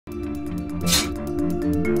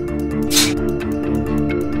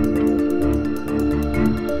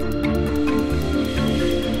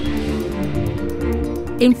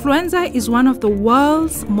Influenza is one of the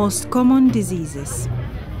world's most common diseases.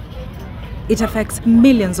 It affects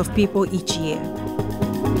millions of people each year.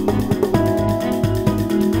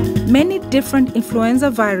 Many different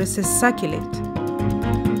influenza viruses circulate.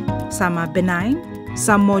 Some are benign,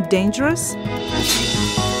 some more dangerous,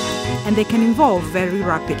 and they can evolve very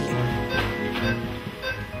rapidly.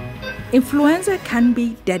 Influenza can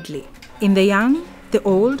be deadly in the young, the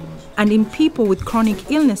old, and in people with chronic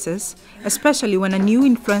illnesses, especially when a new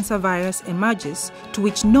influenza virus emerges to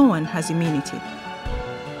which no one has immunity.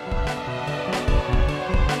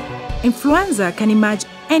 Influenza can emerge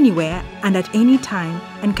anywhere and at any time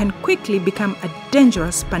and can quickly become a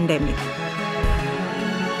dangerous pandemic.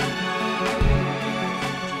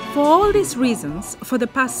 For all these reasons, for the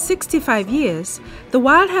past 65 years, the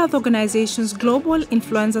World Health Organization's Global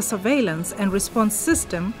Influenza Surveillance and Response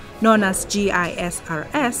System, known as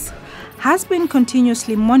GISRS, has been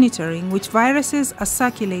continuously monitoring which viruses are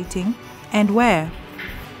circulating and where.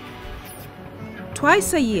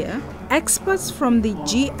 Twice a year, experts from the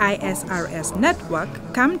GISRS network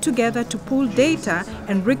come together to pool data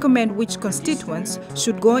and recommend which constituents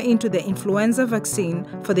should go into the influenza vaccine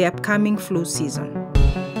for the upcoming flu season.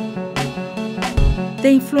 The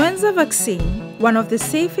influenza vaccine, one of the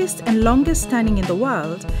safest and longest standing in the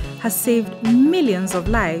world, has saved millions of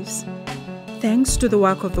lives thanks to the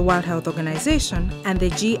work of the World Health Organization and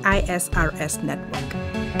the GISRS network.